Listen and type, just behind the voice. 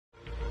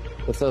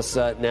With us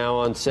now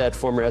on set,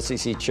 former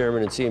SEC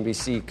Chairman and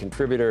CNBC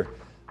contributor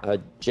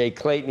Jay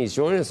Clayton. He's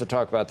joining us to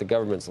talk about the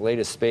government's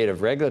latest spate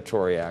of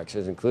regulatory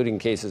actions, including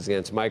cases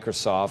against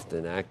Microsoft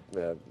and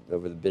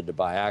over the bid to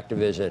buy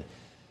Activision,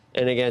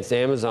 and against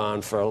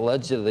Amazon for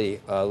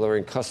allegedly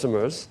luring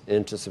customers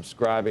into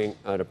subscribing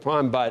to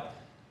Prime. But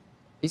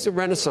he's a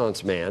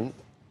Renaissance man,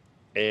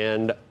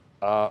 and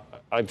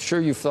I'm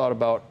sure you've thought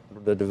about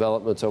the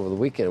developments over the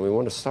weekend. We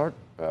want to start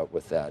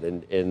with that.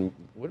 And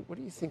what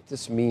do you think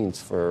this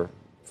means for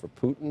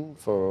Putin,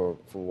 for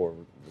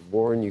the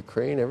war in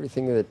Ukraine,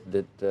 everything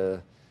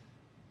that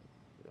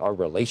our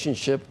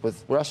relationship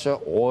with Russia,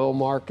 oil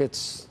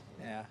markets?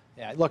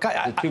 Yeah. Look,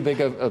 too big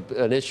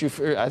an issue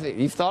for. I think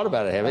you've thought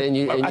about it, haven't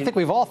you? I think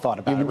we've all thought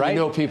about it, right?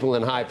 You know people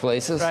in high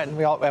places, right?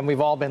 And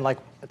we've all been like,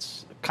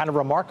 it's kind of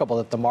remarkable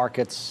that the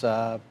markets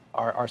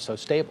are so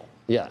stable.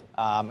 Yeah.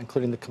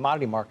 Including the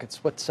commodity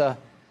markets.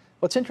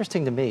 What's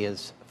interesting to me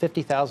is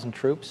 50,000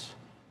 troops.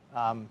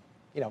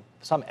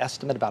 Some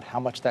estimate about how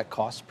much that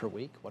costs per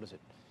week. What is it?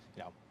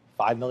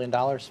 $5 million,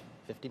 $50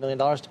 million,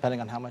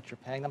 depending on how much you're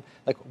paying them.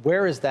 Like,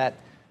 where is that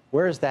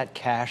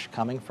cash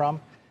coming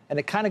from? And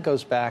it kind of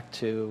goes back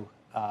to,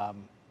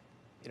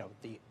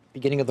 the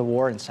beginning of the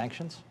war and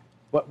sanctions.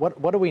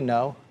 What do we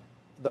know?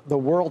 The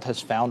world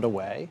has found a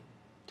way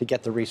to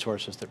get the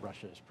resources that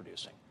Russia is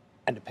producing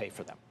and to pay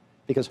for them.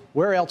 Because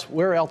where else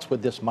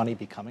would this money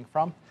be coming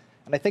from?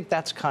 And I think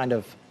that's kind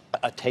of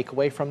a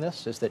takeaway from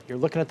this, is that you're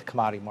looking at the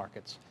commodity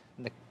markets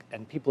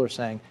and people are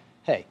saying,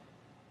 hey,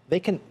 they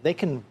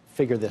can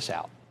figure this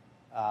out,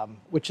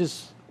 which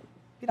is,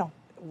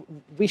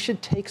 we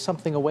should take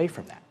something away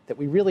from that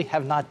we really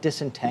have not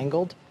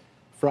disentangled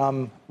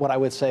from what I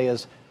would say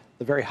is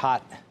the very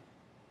hot,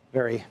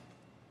 very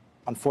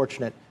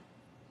unfortunate,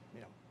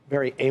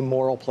 very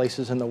amoral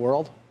places in the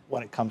world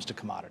when it comes to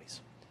commodities.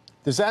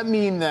 Does that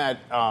mean that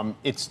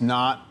it's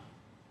not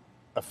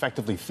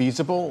effectively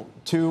feasible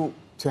to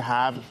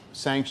have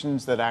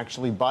sanctions that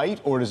actually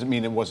bite, or does it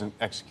mean it wasn't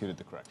executed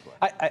the correct way?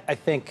 I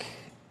think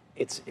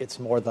it's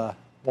more the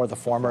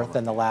former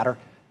than the latter.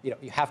 You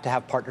have to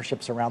have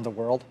partnerships around the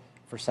world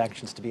for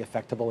sanctions to be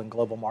effective in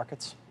global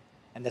markets,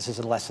 and this is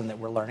a lesson that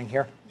we're learning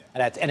here.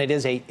 Yeah. And it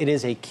is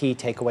a key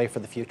takeaway for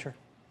the future.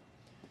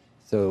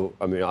 So,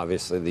 I mean,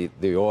 obviously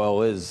the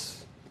oil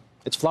is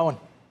flowing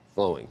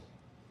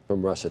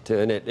from Russia too,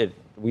 and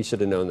we should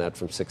have known that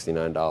from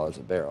 $69 a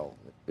barrel,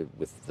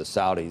 with the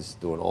Saudis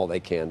doing all they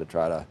can to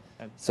try to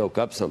soak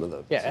up some of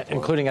the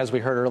including, as we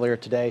heard earlier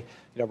today,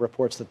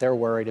 reports that they're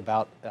worried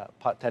about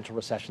potential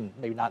recession,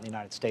 maybe not in the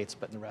United States,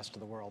 but in the rest of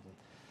the world, and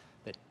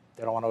that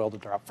they don't want oil to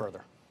drop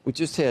further. We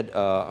just had,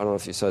 I don't know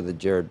if you saw the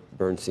Jared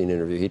Bernstein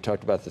interview. He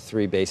talked about the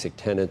three basic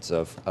tenets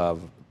of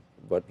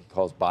what he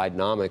calls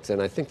Bidenomics,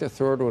 and I think the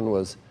third one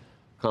was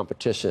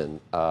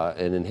competition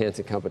and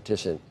enhancing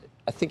competition.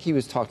 I think he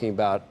was talking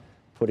about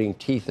putting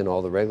teeth in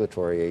all the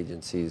regulatory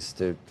agencies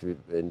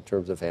in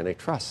terms of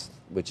antitrust,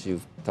 which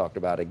you've talked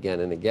about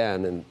again and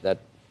again, and that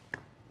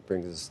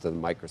brings us to the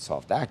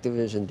Microsoft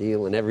Activision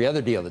deal and every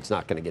other deal that's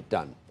not going to get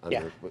done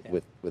in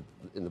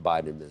the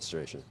Biden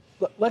administration.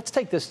 Let's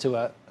take this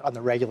to on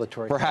the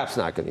regulatory. Perhaps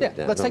side. Not going to get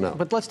done.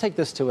 But let's take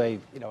this to a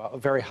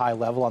very high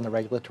level on the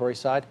regulatory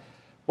side.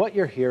 What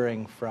you're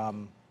hearing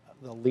from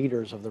the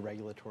leaders of the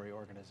regulatory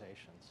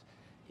organizations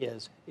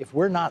is, if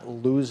we're not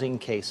losing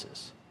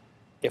cases,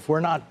 if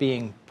we're not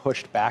being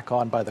pushed back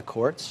on by the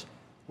courts,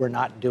 we're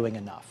not doing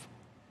enough.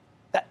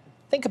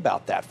 Think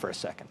about that for a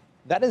second.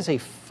 That is a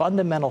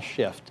fundamental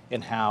shift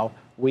in how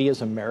we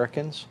as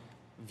Americans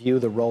view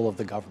the role of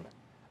the government.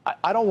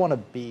 I don't want to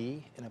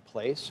be in a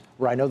place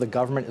where I know the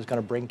government is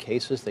going to bring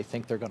cases they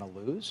think they're going to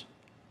lose.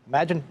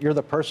 Imagine you're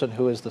the person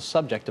who is the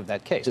subject of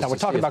that case. Now, we're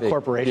talking about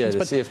corporations.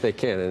 To see if they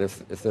can, and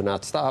if they're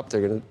not stopped,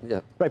 they're going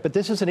to, Right, but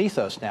this is an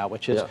ethos now,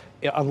 which is,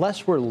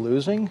 unless we're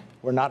losing,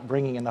 we're not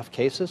bringing enough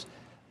cases.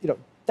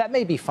 That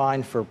may be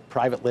fine for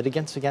private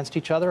litigants against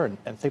each other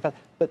and think about it,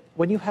 but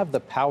when you have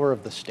the power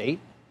of the state,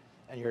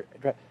 and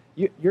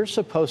you're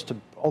supposed to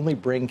only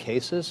bring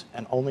cases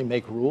and only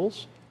make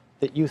rules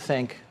that you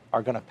think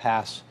are going to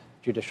pass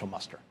judicial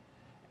muster.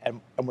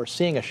 And we're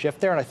seeing a shift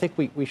there, and I think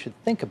we should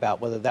think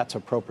about whether that's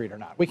appropriate or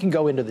not. We can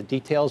go into the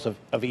details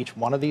of each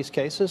one of these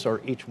cases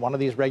or each one of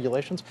these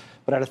regulations,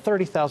 but at a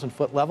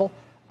 30,000-foot level,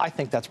 I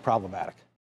think that's problematic.